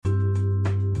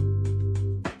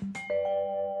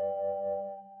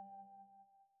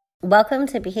Welcome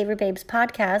to Behavior Babes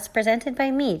podcast presented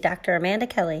by me, Dr. Amanda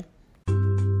Kelly.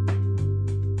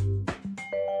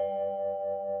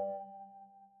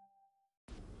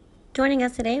 Joining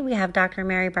us today, we have Dr.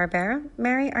 Mary Barbera.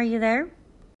 Mary, are you there?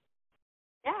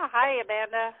 Yeah, hi,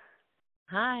 Amanda.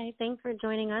 Hi, thanks for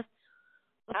joining us.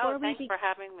 Thanks for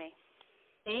having me.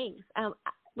 Thanks.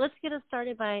 Let's get us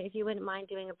started by, if you wouldn't mind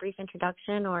doing a brief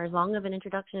introduction or as long of an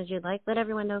introduction as you'd like. Let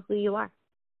everyone know who you are.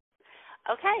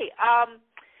 Okay.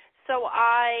 So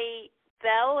I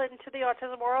fell into the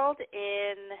autism world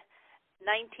in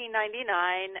 1999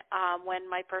 when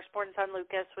my firstborn son,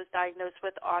 Lucas, was diagnosed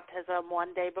with autism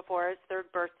one day before his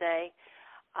third birthday.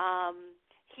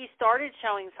 He started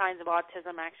showing signs of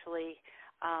autism, actually,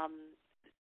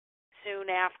 soon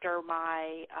after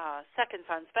my second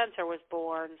son, Spencer, was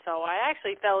born. So I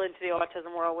actually fell into the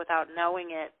autism world without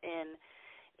knowing it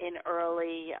in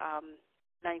early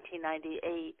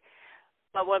 1998.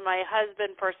 But when my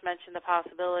husband first mentioned the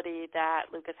possibility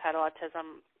that Lucas had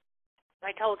autism,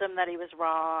 I told him that he was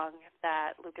wrong,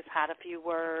 that Lucas had a few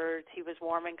words, he was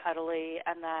warm and cuddly,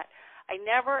 and that I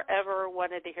never, ever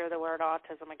wanted to hear the word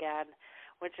autism again,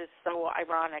 which is so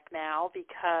ironic now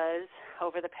because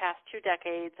over the past 2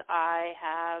 decades I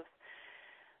have,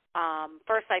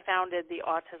 first I founded the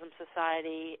Autism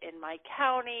Society in my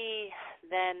county,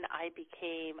 then I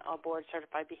became a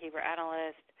board-certified behavior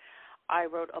analyst. I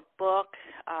wrote a book,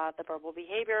 The Verbal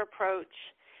Behavior Approach,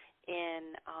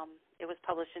 it was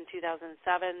published in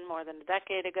 2007, more than a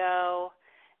decade ago.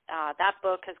 That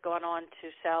book has gone on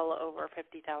to sell over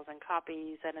 50,000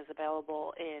 copies and is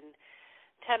available in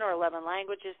 10 or 11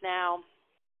 languages now.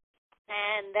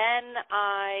 And then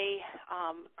I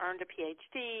earned a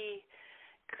PhD,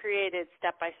 created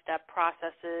step-by-step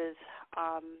processes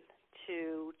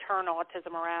to turn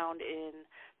autism around in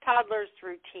toddlers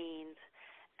through teens,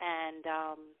 and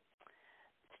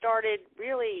started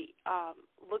really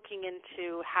looking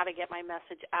into how to get my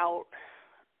message out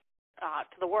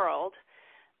to the world.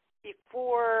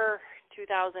 Before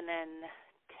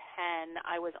 2010,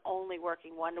 I was only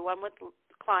working one-to-one with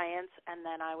clients, and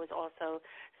then I was also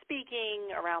speaking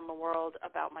around the world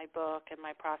about my book and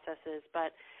my processes.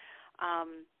 But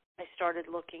I started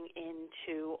looking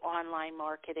into online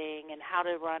marketing and how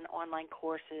to run online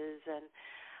courses, and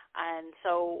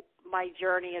so my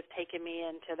journey has taken me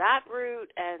into that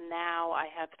route, and now I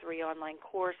have 3 online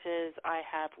courses. I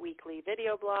have weekly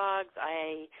video blogs.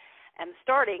 I am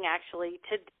starting actually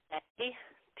today,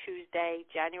 Tuesday,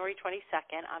 January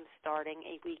 22nd, I'm starting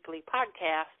a weekly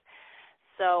podcast.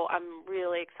 So I'm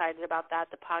really excited about that.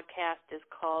 The podcast is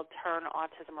called Turn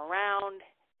Autism Around.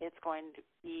 It's going to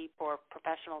be for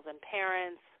professionals and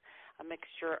parents, a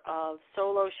mixture of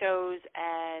solo shows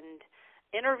and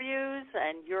interviews,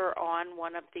 and you're on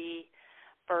one of the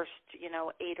first, 8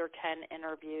 or 10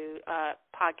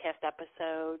 podcast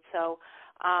episodes. So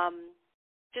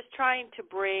just trying to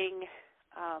bring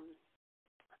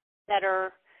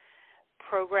better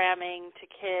programming to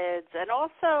kids, and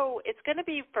also it's going to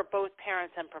be for both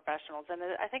parents and professionals, and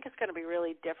I think it's going to be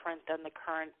really different than the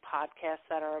current podcasts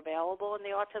that are available in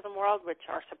the autism world, which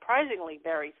are surprisingly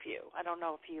very few. I don't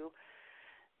know if you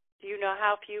do you know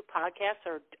how few podcasts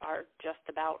are just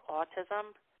about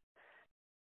autism?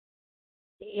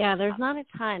 Yeah, there's not a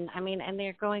ton. I mean, and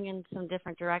they're going in some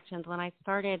different directions. When I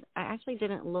started, I actually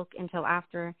didn't look until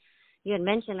after you had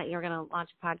mentioned that you were going to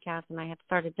launch a podcast, and I had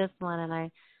started this one, and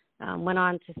I went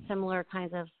on to similar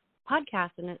kinds of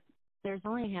podcasts, and there's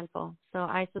only a handful. So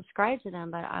I subscribed to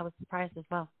them, but I was surprised as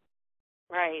well.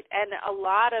 Right, and a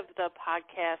lot of the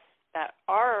podcasts that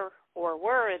are or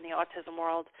were in the autism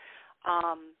world,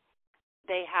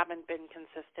 they haven't been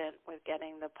consistent with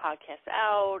getting the podcast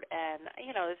out, and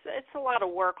it's a lot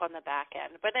of work on the back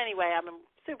end. But anyway, I'm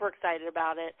super excited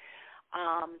about it.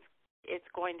 It's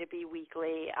going to be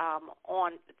weekly.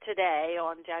 On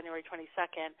January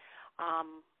 22nd,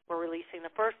 we're releasing the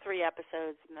first 3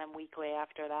 episodes, and then weekly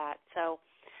after that. So,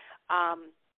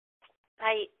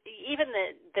 even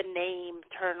the name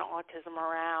Turn Autism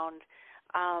Around,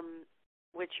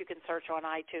 which you can search on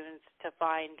iTunes to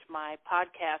find my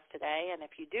podcast today. And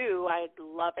if you do, I'd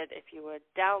love it if you would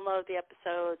download the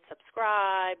episode,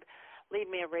 subscribe, leave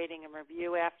me a rating and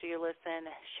review after you listen,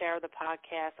 share the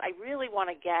podcast. I really want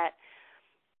to get,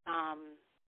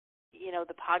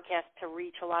 the podcast to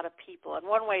reach a lot of people. And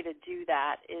one way to do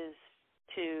that is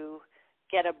to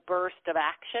get a burst of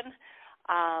action,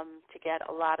 to get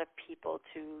a lot of people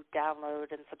to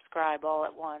download and subscribe all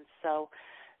at once. So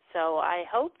I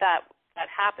hope that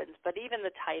happens, but even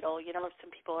the title, some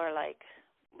people are like,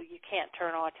 well, you can't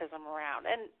turn autism around.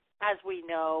 And as we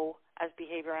know, as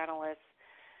behavior analysts,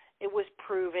 it was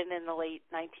proven in the late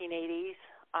 1980s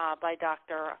by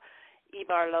Dr.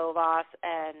 Ibar Lovaas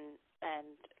and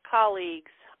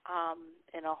colleagues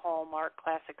in a Hallmark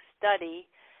Classic study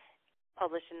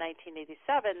published in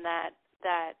 1987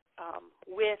 that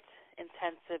with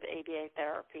intensive ABA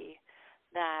therapy,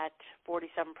 that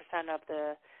 47% of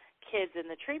the kids in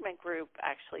the treatment group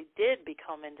actually did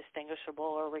become indistinguishable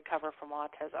or recover from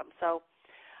autism. So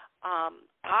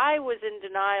I was in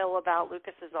denial about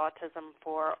Lucas's autism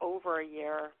for over a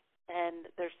year, and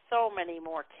there's so many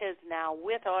more kids now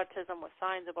with autism, with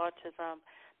signs of autism.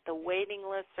 The waiting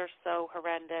lists are so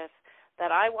horrendous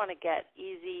that I want to get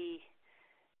easy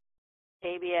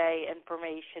ABA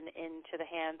information into the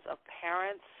hands of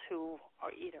parents who are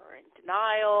either in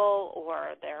denial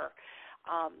or they're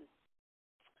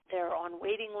on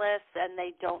waiting lists and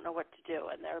they don't know what to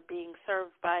do, and they're being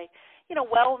served by,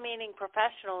 well-meaning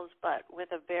professionals, but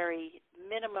with a very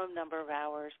minimum number of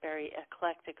hours, very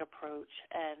eclectic approach,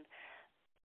 and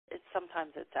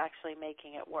sometimes it's actually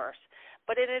making it worse.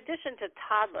 But in addition to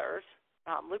toddlers,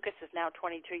 Lucas is now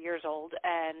 22 years old,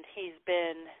 and he's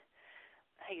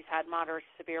had moderate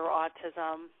to severe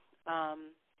autism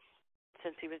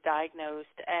since he was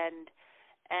diagnosed, and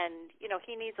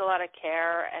he needs a lot of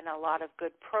care and a lot of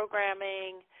good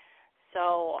programming.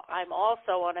 So I'm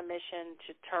also on a mission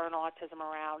to turn autism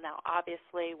around. Now,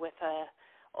 obviously, with a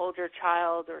older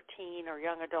child or teen or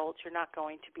young adult, you're not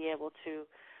going to be able to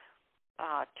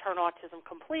turn autism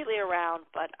completely around,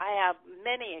 but I have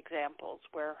many examples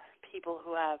where people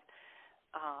who have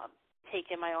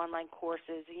taken my online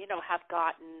courses, have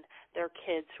gotten their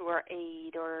kids who are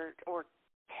 8 or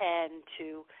 10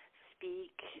 to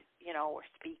speak, or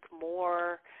speak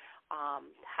more,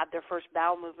 have their first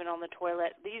bowel movement on the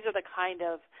toilet. These are the kind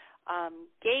of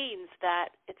gains that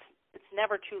it's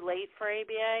never too late for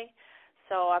ABA.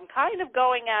 So I'm kind of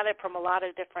going at it from a lot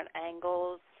of different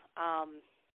angles.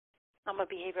 I'm a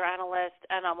behavior analyst,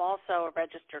 and I'm also a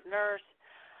registered nurse,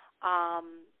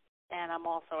 and I'm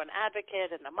also an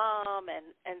advocate and a mom,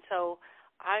 and so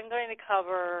I'm going to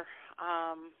cover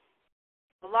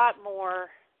a lot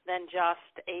more than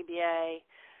just ABA,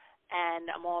 and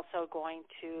I'm also going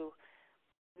to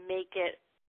make it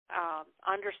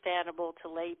understandable to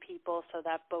lay people so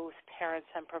that both parents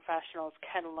and professionals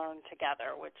can learn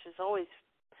together, which has always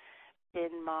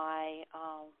been my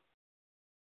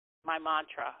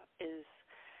mantra is,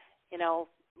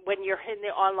 when you're in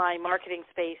the online marketing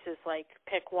space, is like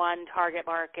pick one target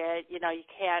market. You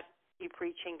can't be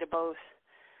preaching to both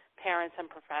parents and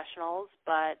professionals,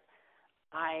 but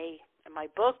my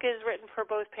book is written for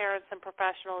both parents and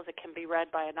professionals. It can be read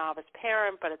by a novice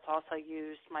parent, but it's also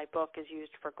my book is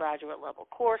used for graduate level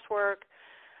coursework.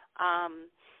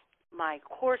 My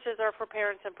courses are for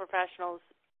parents and professionals.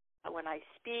 When I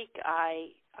speak,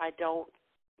 I don't,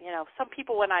 some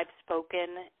people when I've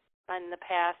spoken in the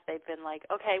past, they've been like,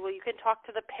 okay, well, you can talk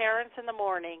to the parents in the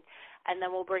morning, and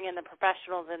then we'll bring in the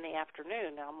professionals in the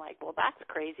afternoon. And I'm like, well, that's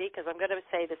crazy because I'm going to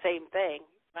say the same thing.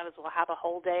 Might as well have a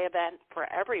whole day event for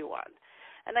everyone.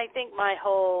 And I think my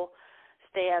whole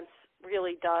stance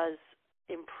really does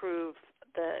improve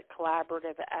the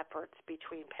collaborative efforts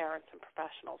between parents and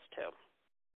professionals too.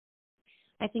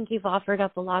 I think you've offered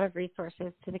up a lot of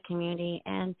resources to the community,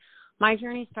 and my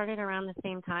journey started around the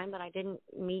same time, but I didn't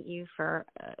meet you for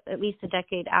at least a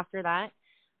decade after that.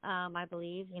 I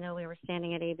believe, we were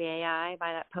standing at ABAI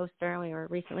by that poster. We were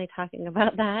recently talking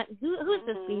about that. Who's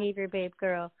this behavior babe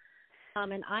girl?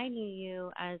 And I knew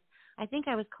you as, I think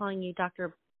I was calling you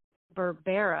Dr.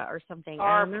 Barbera or something.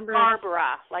 I remember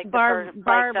Barbara, like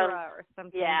Barbara or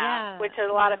something. Yeah, which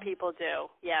a lot of people do.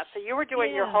 Yeah, so you were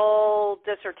doing your whole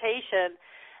dissertation,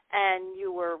 and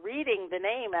you were reading the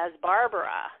name as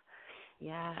Barbara.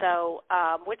 Yeah. So,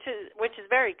 which is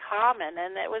very common,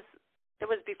 and it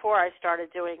was before I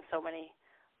started doing so many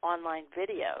online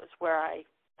videos where I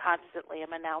constantly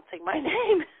am announcing my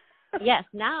name. Yes,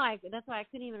 now that's why I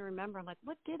couldn't even remember. I'm like,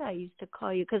 what did I used to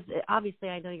call you? Because obviously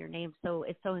I know your name, so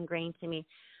it's so ingrained to me.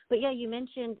 But yeah, you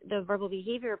mentioned the verbal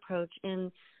behavior approach,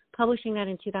 and publishing that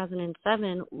in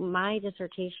 2007. My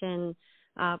dissertation,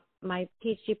 my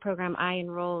PhD program, I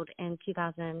enrolled in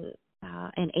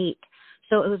 2008.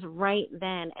 So it was right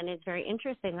then, and it's very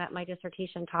interesting that my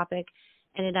dissertation topic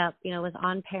ended up, was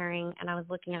on pairing, and I was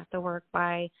looking at the work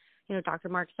by Dr.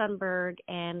 Mark Sundberg,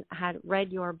 and had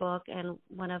read your book, and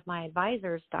one of my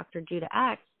advisors, Dr. Judah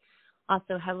Axe,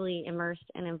 also heavily immersed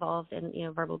and involved in,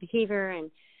 verbal behavior and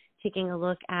taking a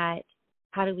look at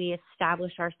how do we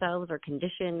establish ourselves or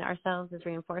condition ourselves as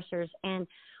reinforcers. And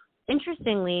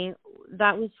interestingly,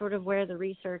 that was sort of where the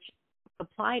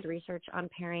applied research on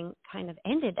pairing kind of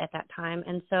ended at that time.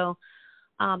 And so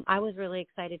I was really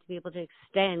excited to be able to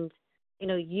extend,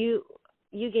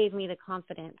 you gave me the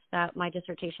confidence that my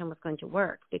dissertation was going to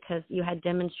work because you had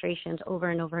demonstrations over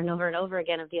and over and over and over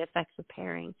again of the effects of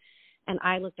pairing. And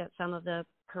I looked at some of the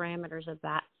parameters of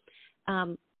that.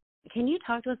 Can you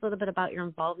talk to us a little bit about your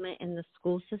involvement in the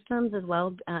school systems as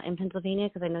well in Pennsylvania?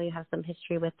 Because I know you have some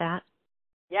history with that.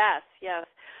 Yes, yes.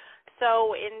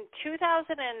 So in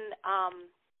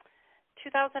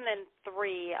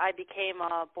 2003, I became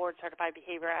a board-certified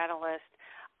behavior analyst.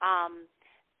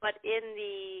 But in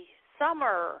the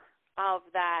summer of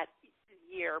that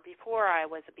year, before I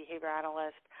was a behavior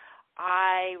analyst,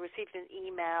 I received an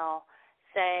email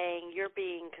saying, you're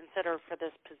being considered for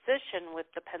this position with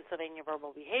the Pennsylvania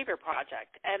Verbal Behavior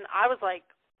Project. And I was like,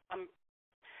 I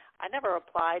never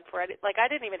applied for it. Like, I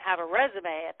didn't even have a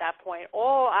resume at that point.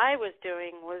 All I was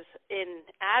doing was in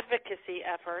advocacy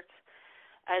efforts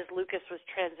as Lucas was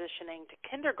transitioning to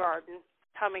kindergarten,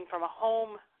 coming from a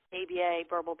home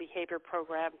ABA verbal behavior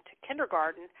program to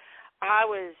kindergarten. I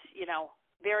was,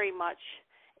 very much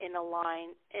in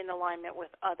alignment with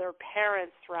other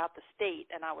parents throughout the state,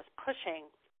 and I was pushing.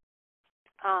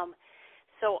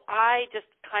 So I just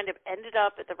kind of ended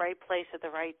up at the right place at the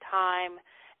right time,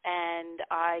 and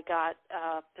I got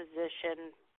a position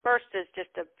first as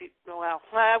just I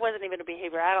wasn't even a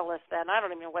behavior analyst then. I don't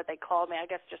even know what they called me. I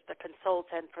guess just a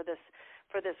consultant for this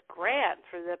grant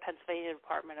for the Pennsylvania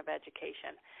Department of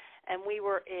Education. And we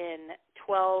were in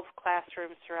 12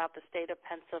 classrooms throughout the state of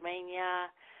Pennsylvania.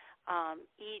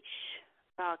 Each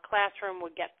classroom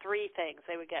would get three things.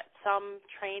 They would get some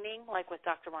training, like with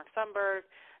Dr. Mark Sundberg.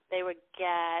 They would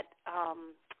get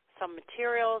some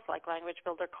materials, like language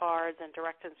builder cards and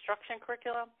direct instruction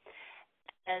curriculum.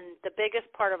 And the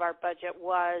biggest part of our budget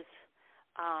was,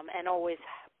 and always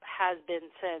has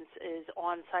been since, is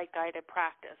on-site guided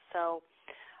practice. So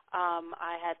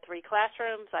I had three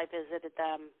classrooms. I visited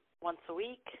them once a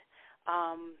week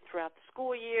throughout the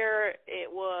school year. It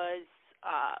was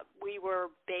we were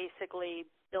basically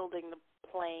building the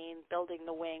plane, building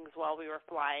the wings while we were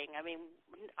flying. I mean,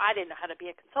 I didn't know how to be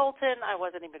a consultant. I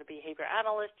wasn't even a behavior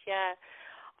analyst yet.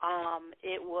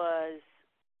 It was,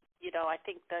 I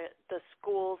think the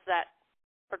schools that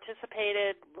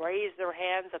participated raised their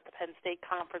hands at the Penn State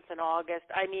Conference in August.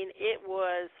 I mean, it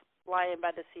was flying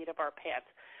by the seat of our pants.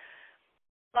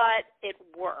 But it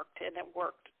worked, and it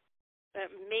worked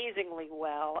amazingly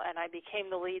well, and I became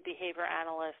the lead behavior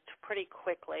analyst pretty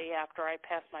quickly after I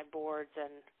passed my boards,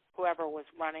 and whoever was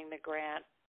running the grant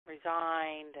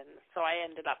resigned, and so I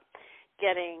ended up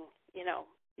getting,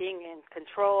 being in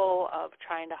control of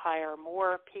trying to hire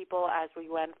more people as we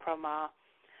went from a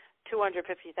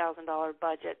 $250,000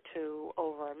 budget to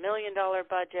over $1 million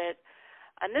budget,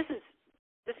 and this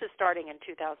is starting in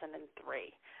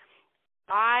 2003.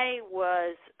 I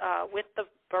was with the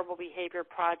Verbal Behavior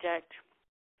Project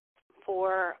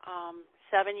for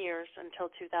 7 years until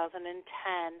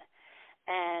 2010,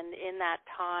 and in that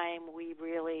time we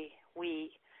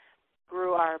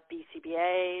grew our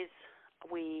BCBAs.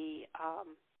 We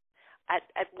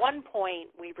at one point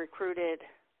we recruited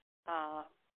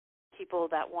people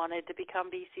that wanted to become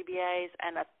BCBAs,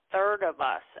 and a third of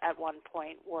us at one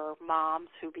point were moms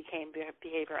who became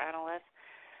behavior analysts.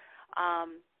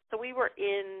 So we were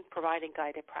in providing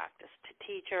guided practice to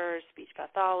teachers, speech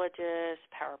pathologists,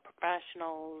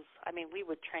 paraprofessionals. I mean, we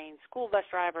would train school bus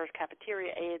drivers,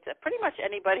 cafeteria aides, pretty much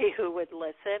anybody who would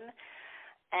listen.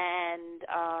 And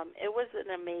it was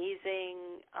an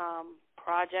amazing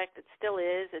project. It still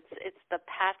is. It's the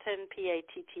PATTAN,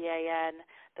 P-A-T-T-A-N,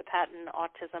 the Patent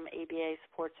Autism ABA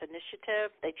Supports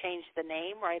Initiative. They changed the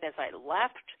name right as I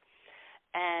left.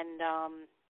 And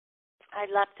I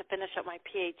left to finish up my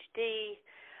PhD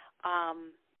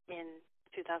in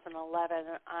 2011,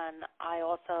 and I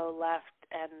also left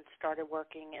and started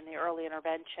working in the early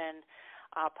intervention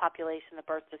population of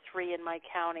birth to 3 in my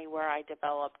county, where I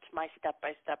developed my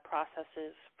step-by-step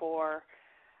processes for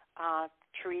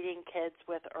treating kids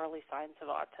with early signs of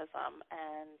autism.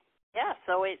 And yeah,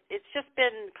 so it's just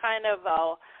been kind of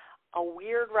a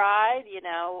weird ride,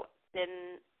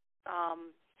 been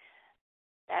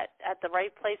at the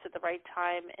right place at the right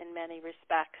time in many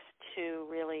respects to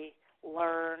really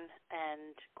learn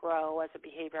and grow as a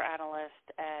behavior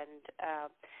analyst, and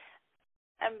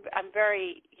I'm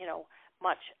very,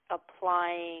 much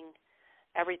applying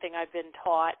everything I've been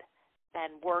taught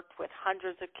and worked with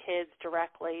hundreds of kids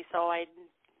directly. So I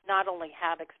not only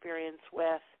have experience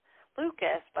with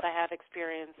Lucas, but I have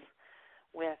experience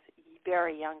with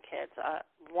very young kids,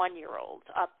 1-year-olds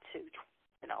up to,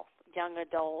 young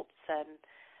adults, and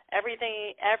every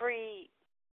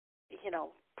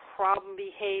problem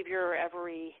behavior,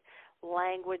 every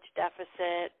language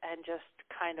deficit, and just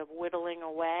kind of whittling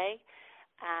away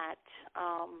at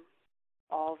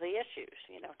issues,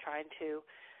 trying to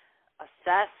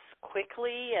assess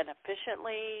quickly and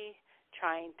efficiently,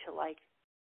 trying to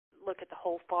look at the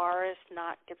whole forest,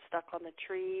 not get stuck on the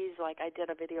trees. Like I did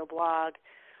a video blog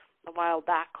a while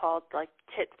back called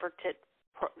tit for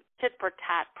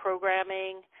tat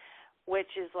programming,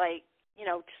 which is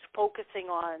just focusing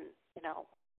on,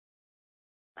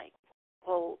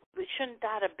 well, shouldn't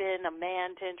that have been a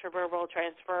man to interverbal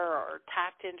transfer or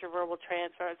tact to interverbal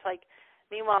transfer? It's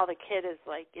meanwhile the kid is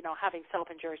having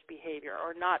self-injurious behavior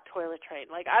or not toilet trained.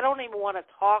 I don't even want to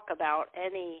talk about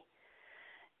any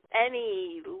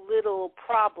little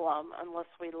problem unless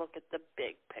we look at the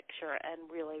big picture and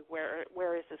really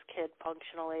where is this kid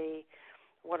functionally,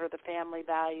 what are the family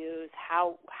values,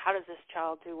 how does this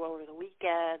child do over the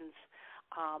weekends,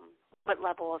 what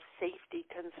level of safety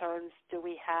concerns do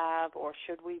we have or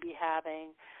should we be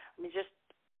having.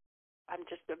 I'm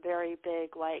just a very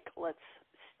big let's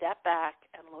step back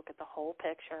and look at the whole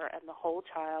picture and the whole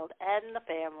child and the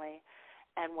family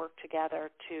and work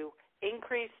together to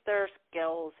increase their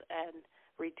skills and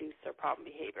reduce their problem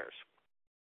behaviors.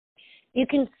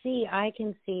 I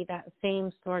can see that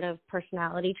same sort of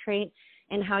personality trait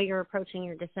in how you're approaching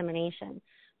your dissemination.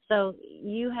 So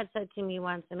you had said to me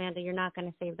once, Amanda, you're not going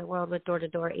to save the world with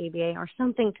door-to-door ABA or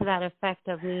something to that effect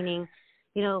of meaning,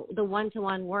 the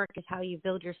one-to-one work is how you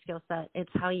build your skill set. It's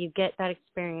how you get that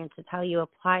experience. It's how you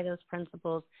apply those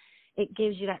principles. It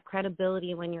gives you that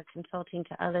credibility when you're consulting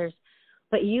to others.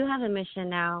 But you have a mission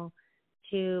now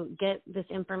to get this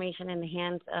information in the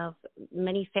hands of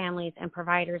many families and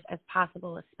providers as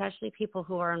possible, especially people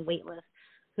who are on wait lists,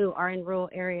 who are in rural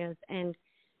areas. And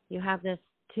you have this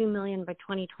 2 million by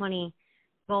 2020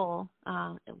 goal.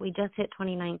 We just hit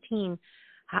 2019.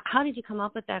 How did you come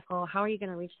up with that goal? How are you going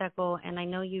to reach that goal? And I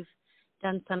know you've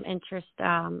done some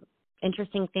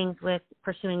interesting things with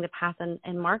pursuing the path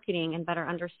and marketing and better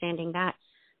understanding that.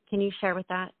 Can you share with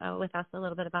us a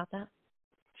little bit about that?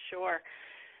 Sure.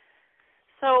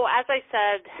 So as I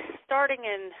said, starting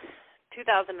in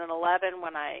 2011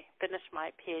 when I finished my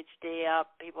PhD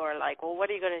up, people are like, well, what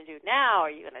are you going to do now?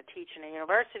 Are you going to teach in a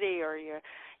university or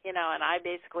and I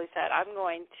basically said, I'm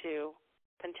going to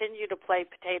continue to play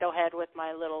potato head with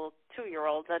my little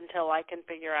 2-year-olds until I can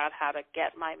figure out how to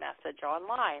get my message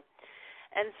online.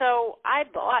 And so I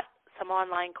bought some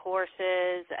online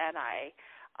courses and I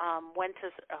went to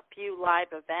a few live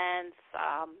events,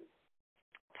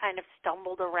 kind of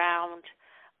stumbled around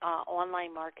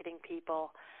online marketing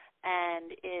people.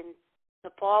 And in the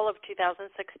fall of 2016,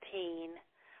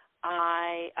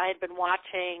 I had been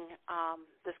watching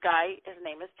this guy. His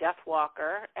name is Jeff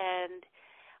Walker, and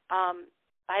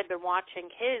I had been watching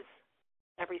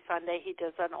every Sunday. He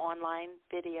does an online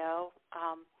video,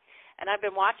 and I've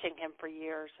been watching him for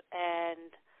years.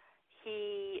 And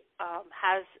he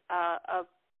has a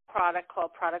product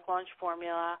called Product Launch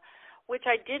Formula, which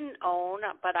I didn't own,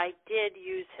 but I did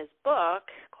use his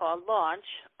book called Launch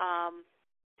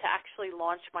to actually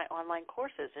launch my online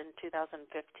courses in 2015.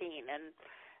 And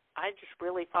I just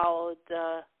really followed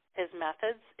his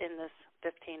methods in this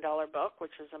 $15 book,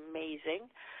 which was amazing.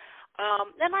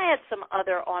 Then I had some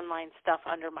other online stuff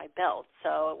under my belt,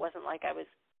 so it wasn't like I was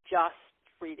just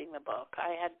reading the book.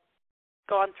 I had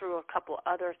gone through a couple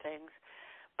other things.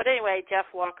 But anyway, Jeff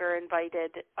Walker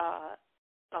invited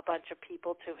a bunch of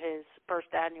people to his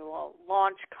first annual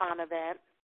LaunchCon event,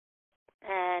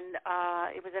 and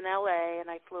it was in LA, and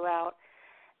I flew out.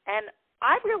 And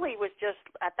I really was just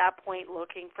at that point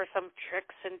looking for some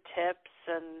tricks and tips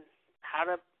and how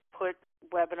to put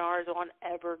webinars on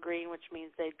Evergreen, which means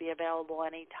they'd be available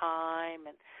anytime,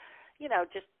 and,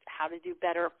 just how to do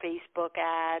better Facebook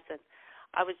ads. And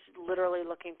I was literally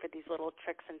looking for these little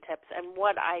tricks and tips. And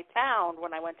what I found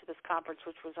when I went to this conference,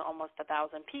 which was almost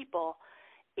 1,000 people,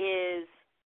 is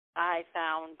I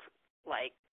found,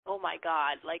 oh, my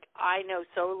God, I know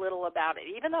so little about it.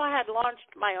 Even though I had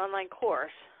launched my online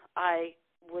course, I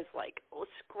was,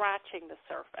 scratching the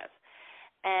surface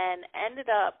and ended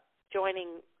up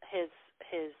joining his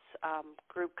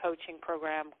group coaching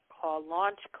program called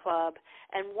Launch Club.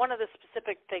 And one of the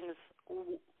specific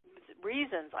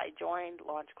reasons I joined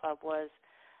Launch Club was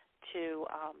to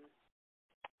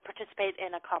participate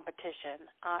in a competition.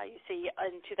 You see,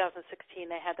 in 2016,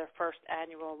 they had their first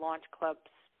annual Launch Club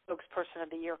Spokesperson of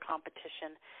the Year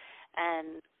competition.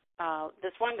 And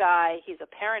this one guy, he's a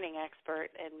parenting expert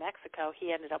in Mexico.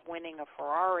 He ended up winning a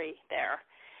Ferrari there.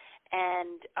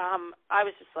 And I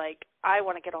was just like, I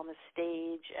want to get on the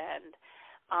stage. And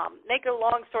make a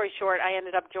long story short, I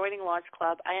ended up joining Launch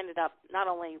Club. I ended up not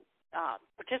only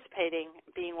participating,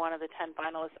 being one of the 10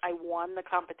 finalists, I won the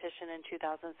competition in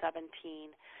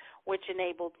 2017, which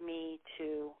enabled me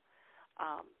to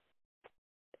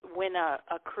win a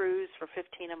cruise for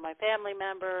 15 of my family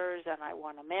members, and I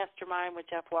won a mastermind with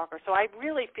Jeff Walker. So I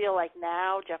really feel like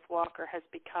now Jeff Walker has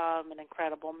become an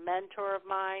incredible mentor of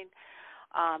mine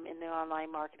in the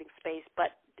online marketing space.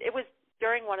 But it was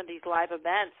during one of these live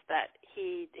events that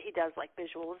he does like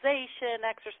visualization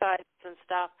exercises and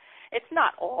stuff. It's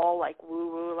not all like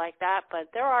woo-woo like that, but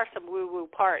there are some woo-woo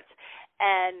parts.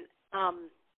 And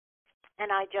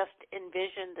I just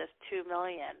envisioned this 2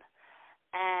 million.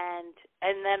 And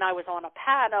then I was on a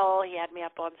panel. He had me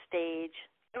up on stage.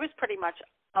 It was pretty much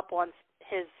up on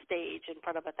his stage in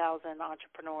front of 1,000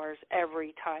 entrepreneurs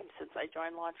every time since I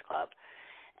joined Launch Club.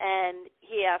 And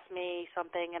he asked me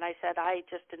something, and I said, I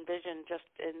just envisioned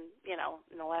in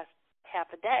the last half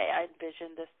a day, I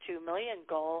envisioned this 2 million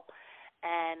goal,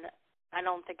 and I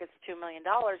don't think it's $2 million.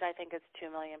 I think it's 2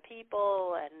 million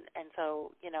people, and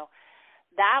so,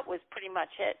 that was pretty much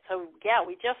it. So, yeah,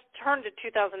 we just turned to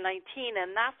 2019,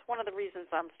 and that's one of the reasons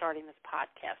I'm starting this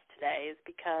podcast today is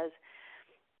because,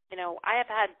 I have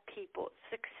had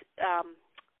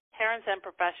parents and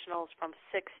professionals from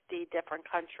 60 different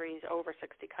countries, over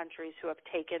 60 countries, who have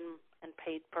taken and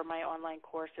paid for my online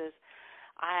courses.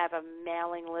 I have a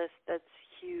mailing list that's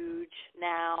huge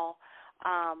now.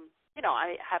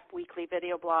 I have weekly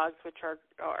video blogs, which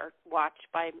are watched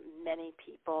by many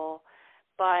people.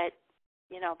 But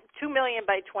 2 million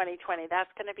by 2020,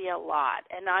 that's going to be a lot.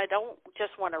 And I don't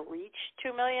just want to reach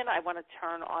 2 million. I want to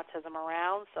turn autism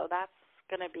around. So that's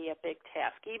going to be a big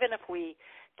task. Even if we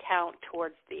count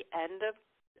towards the end of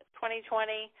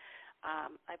 2020,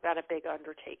 I've got a big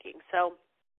undertaking. So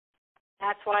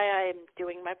that's why I'm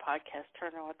doing my podcast,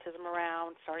 Turn Autism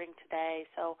Around, starting today.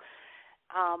 So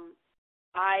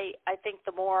I think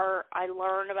the more I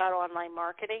learn about online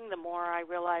marketing, the more I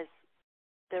realize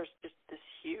there's just this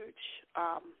huge,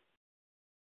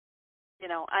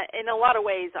 in a lot of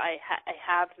ways I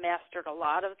have mastered a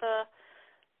lot of the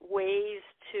ways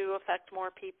to affect more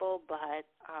people, but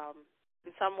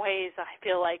in some ways I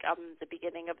feel like I'm the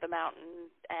beginning of the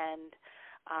mountain, and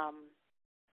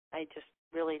I just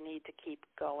really need to keep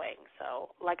going.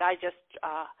 So, like I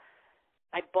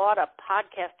bought a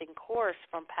podcasting course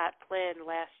from Pat Flynn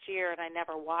last year, and I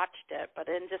never watched it, but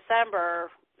in December,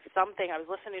 I was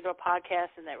listening to a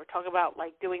podcast, and they were talking about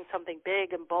like doing something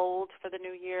big and bold for the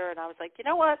new year, and I was like, you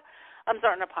know what, I'm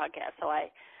starting a podcast. So I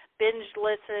binge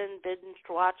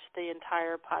watched the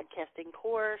entire podcasting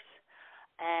course,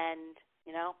 and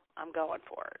I'm going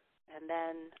for it. And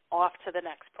then off to the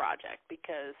next project,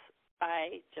 because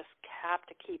I just have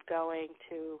to keep going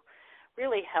to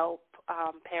really help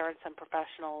parents and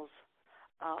professionals,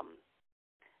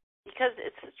 because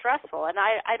it's stressful. And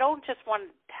I don't just want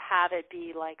to have it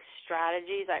be like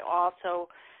strategies. I also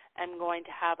am going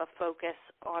to have a focus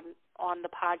on the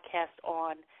podcast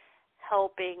on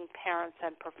helping parents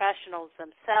and professionals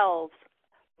themselves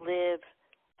live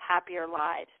happier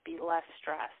lives, be less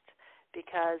stressed.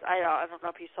 Because I don't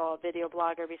know if you saw a video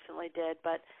blog I recently did,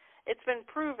 but it's been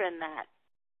proven that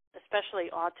especially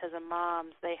autism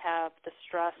moms, they have the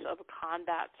stress of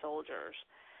combat soldiers.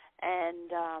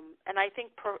 And I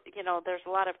think, there's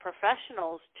a lot of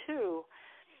professionals, too,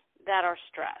 that are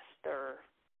stressed. They're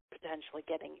potentially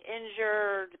getting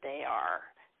injured. They are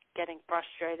getting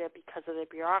frustrated because of the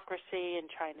bureaucracy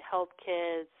and trying to help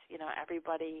kids.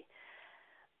 Everybody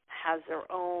has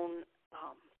their own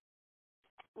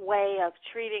way of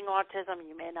treating autism.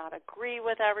 You may not agree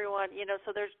with everyone,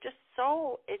 so there's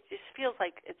it just feels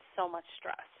like it's so much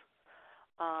stress.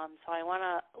 So I want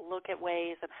to look at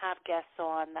ways and have guests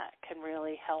on that can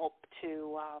really help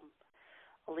to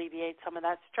alleviate some of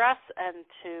that stress, and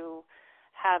to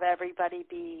have everybody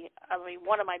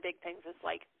one of my big things is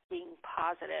like being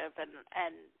positive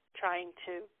and trying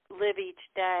to live each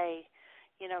day,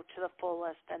 to the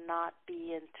fullest, and not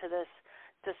be into this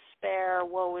despair,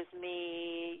 woe is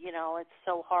me, it's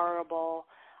so horrible.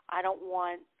 I don't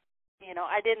want,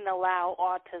 I didn't allow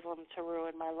autism to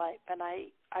ruin my life, and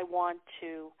I want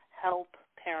to help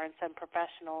parents and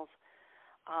professionals,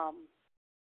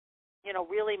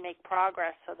 really make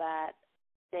progress so that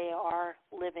they are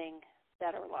living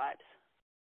better lives.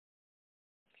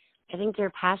 I think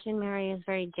your passion, Mary, is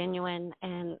very genuine,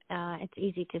 and it's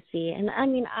easy to see. And I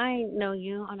mean, I know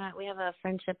you, we have a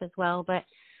friendship as well, but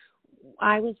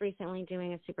I was recently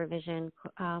doing a supervision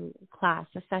class,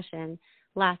 a session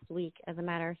last week, as a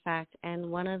matter of fact, and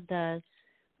one of the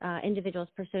individuals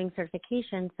pursuing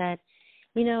certification said,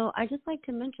 I just like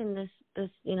to mention this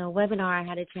webinar I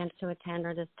had a chance to attend,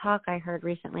 or this talk I heard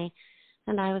recently.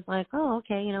 And I was like, oh,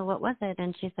 okay, what was it?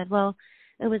 And she said, well,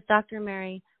 it was Dr.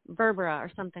 Mary Berbera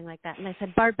or something like that. And I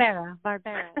said, Barbera.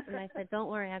 And I said, don't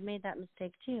worry, I've made that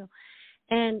mistake too.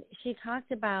 And she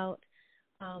talked about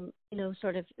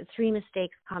sort of three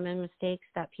common mistakes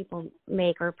that people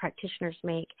make or practitioners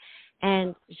make.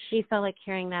 And she felt like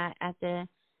hearing that at the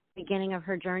beginning of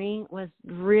her journey was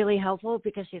really helpful,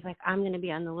 because she's like, I'm going to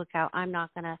be on the lookout. I'm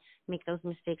not going to make those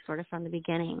mistakes sort of from the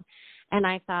beginning. And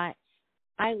I thought,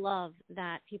 I love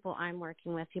that people I'm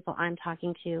working with, people I'm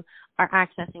talking to, are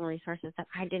accessing resources that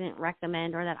I didn't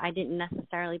recommend or that I didn't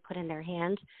necessarily put in their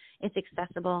hands. It's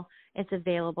accessible, it's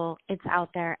available, it's out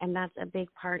there, and that's a big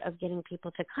part of getting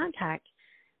people to contact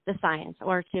the science,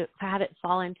 or to have it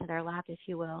fall into their lap, if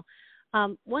you will.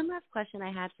 One last question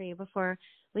I had for you before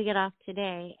we get off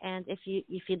today, and if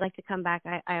you'd like to come back,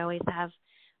 I always have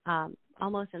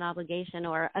almost an obligation,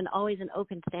 or always an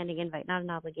open standing invite, not an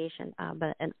obligation,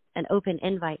 but an open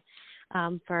invite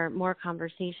for more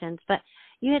conversations. But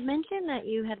you had mentioned that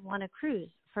you had won a cruise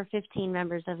for 15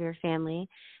 members of your family.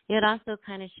 You had also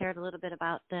kind of shared a little bit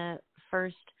about the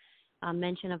first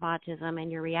mention of autism and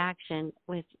your reaction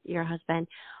with your husband.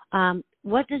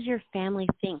 What does your family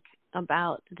think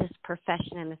about this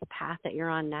profession and this path that you're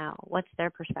on now? What's their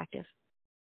perspective?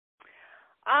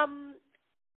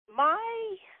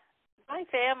 My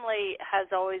family has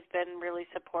always been really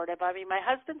supportive. I mean, my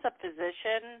husband's a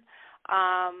physician,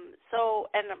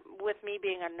 and with me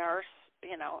being a nurse,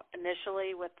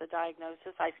 initially with the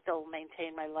diagnosis, I still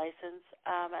maintain my license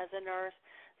as a nurse.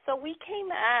 So we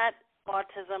came at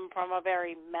autism from a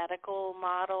very medical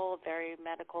model, very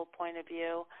medical point of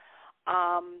view,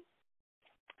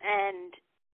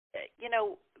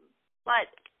 but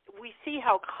we see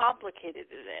how complicated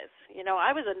it is.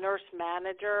 I was a nurse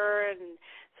manager, and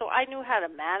so I knew how to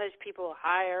manage people,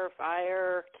 hire,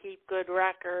 fire, keep good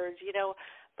records,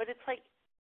 but it's like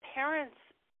parents,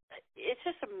 it's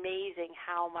just amazing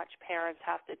how much parents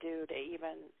have to do to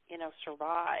even,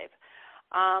 survive.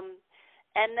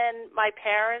 And then my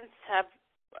parents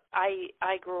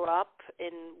I grew up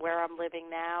in where I'm living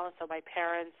now, so my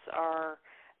parents are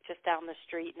just down the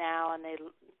street now, and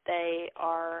they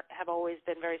have always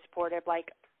been very supportive.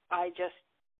 Like,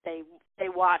 they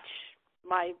watch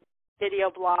my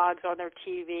video blogs on their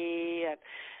TV, and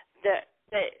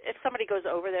if somebody goes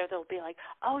over there, they'll be like,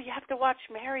 "Oh, you have to watch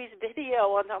Mary's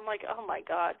video," and I'm like, "Oh my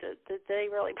God, did they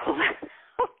really pull that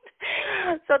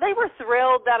out?" So they were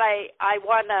thrilled that I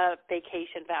won a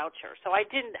vacation voucher, so I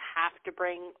didn't have to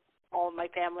bring all my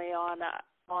family on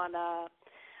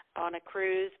a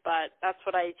cruise, but that's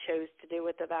what I chose to do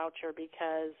with the voucher,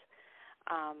 because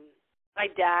my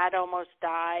dad almost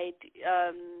died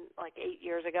like 8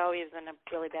 years ago. He was in a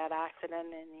really bad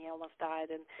accident, and he almost died.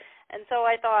 And so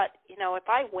I thought, if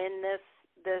I win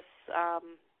this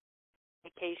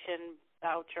vacation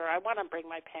voucher, I want to bring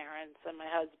my parents and my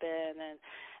husband and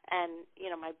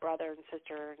my brother and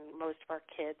sister and most of our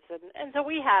kids. And so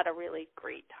we had a really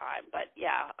great time. But,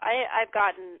 yeah, I've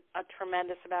gotten a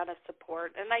tremendous amount of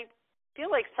support, and I feel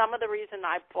like some of the reason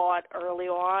I fought early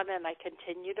on and I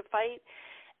continue to fight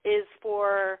is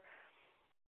for,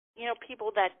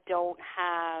 people that don't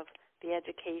have the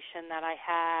education that I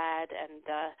had, and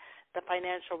the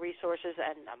financial resources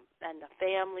and the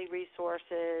family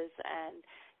resources. And,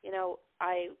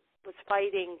 I was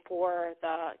fighting for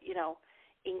the,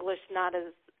 English not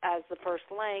as the first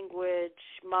language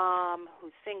mom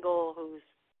who's single, who's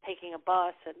taking a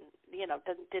bus and,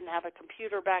 didn't have a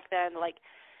computer back then. Like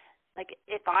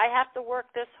if I have to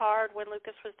work this hard when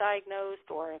Lucas was diagnosed,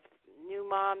 or if new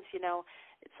moms,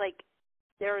 it's like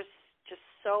there's just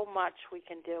so much we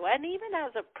can do. And even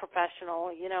as a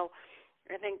professional,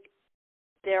 I think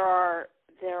there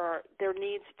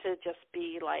needs to just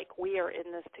be like, we are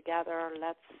in this together.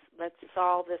 Let's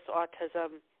solve this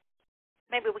autism.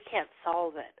 Maybe we can't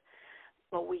solve it,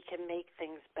 but we can make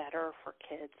things better for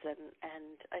kids.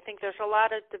 And I think there's a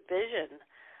lot of division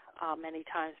many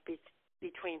times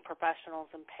between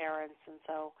professionals and parents. And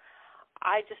so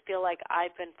I just feel like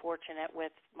I've been fortunate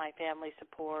with my family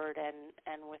support and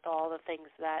with all the things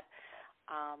that,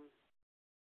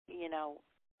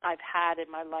 I've had in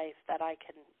my life, that I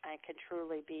can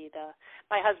truly be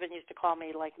my husband used to call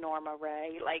me like Norma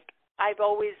Ray. Like, I've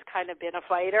always kind of been a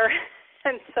fighter.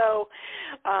 And so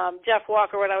Jeff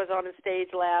Walker, when I was on the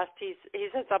stage last, he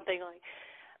said something like,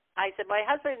 I said, my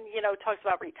husband, talks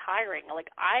about retiring. Like,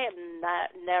 I am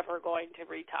never going to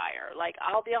retire. Like,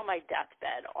 I'll be on my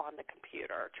deathbed on the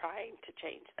computer trying to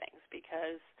change things,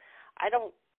 because I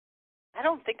don't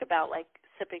think about, like,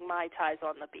 sipping Mai Tais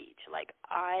on the beach. Like,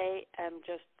 I am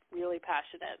just really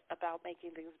passionate about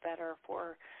making things better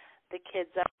for the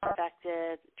kids that are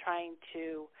affected, trying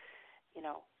to,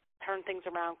 turn things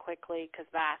around quickly, because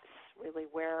that's really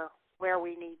where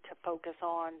we need to focus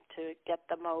on to get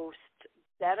the most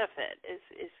benefit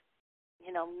is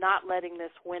not letting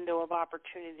this window of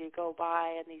opportunity go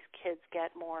by and these kids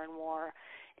get more and more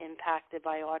impacted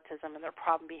by autism and their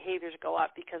problem behaviors go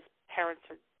up because parents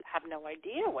have no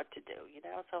idea what to do,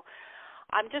 So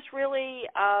I'm just really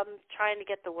trying to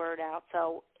get the word out.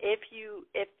 So if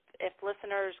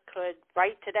listeners could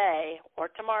right today or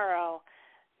tomorrow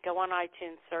go on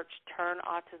iTunes, search Turn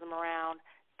Autism Around,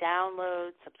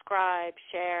 download, subscribe,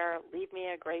 share, leave me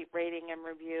a great rating and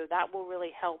review. That will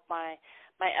really help my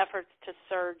efforts to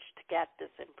surge to get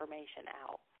this information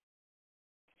out.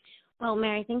 Well,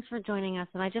 Mary, thanks for joining us.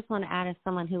 And I just want to add, as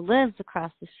someone who lives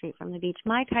across the street from the beach,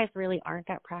 Mai Tais really aren't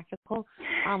that practical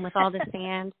with all the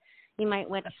sand. You might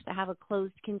wish to have a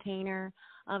closed container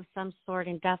of some sort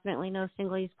and definitely no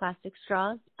single-use plastic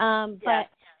straws.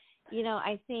 But,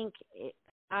 I think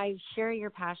I share your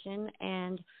passion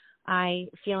and I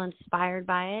feel inspired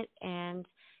by it. And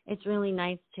it's really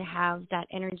nice to have that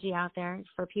energy out there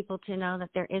for people to know that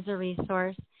there is a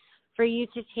resource for you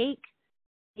to take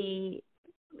the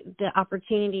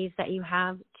opportunities that you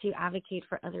have to advocate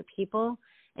for other people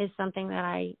is something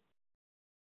that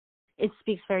it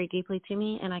speaks very deeply to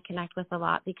me, and I connect with a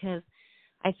lot because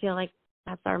I feel like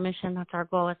that's our mission, that's our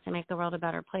goal, is to make the world a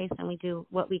better place, and we do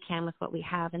what we can with what we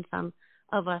have, and some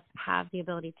of us have the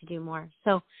ability to do more.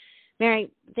 So,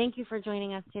 Mary, thank you for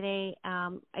joining us today.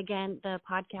 Again, the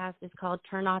podcast is called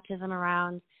Turn Autism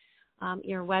Around.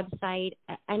 Your website,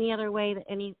 any other way,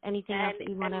 anything else that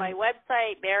you want to... And my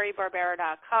website,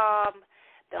 marybarbera.com.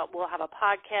 We'll have a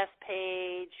podcast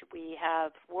page. We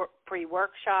have free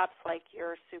workshops like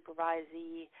your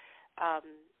supervisee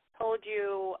told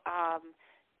you.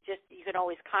 You can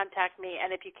always contact me.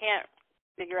 And if you can't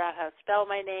figure out how to spell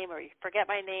my name or you forget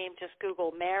my name, just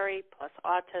Google Mary plus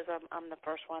autism. I'm the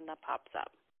first one that pops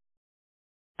up.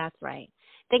 That's right.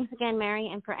 Thanks again, Mary.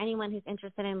 And for anyone who's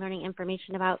interested in learning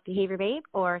information about Behavior Babe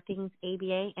or things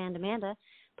ABA and Amanda,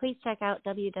 please check out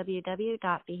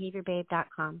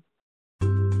www.behaviorbabe.com.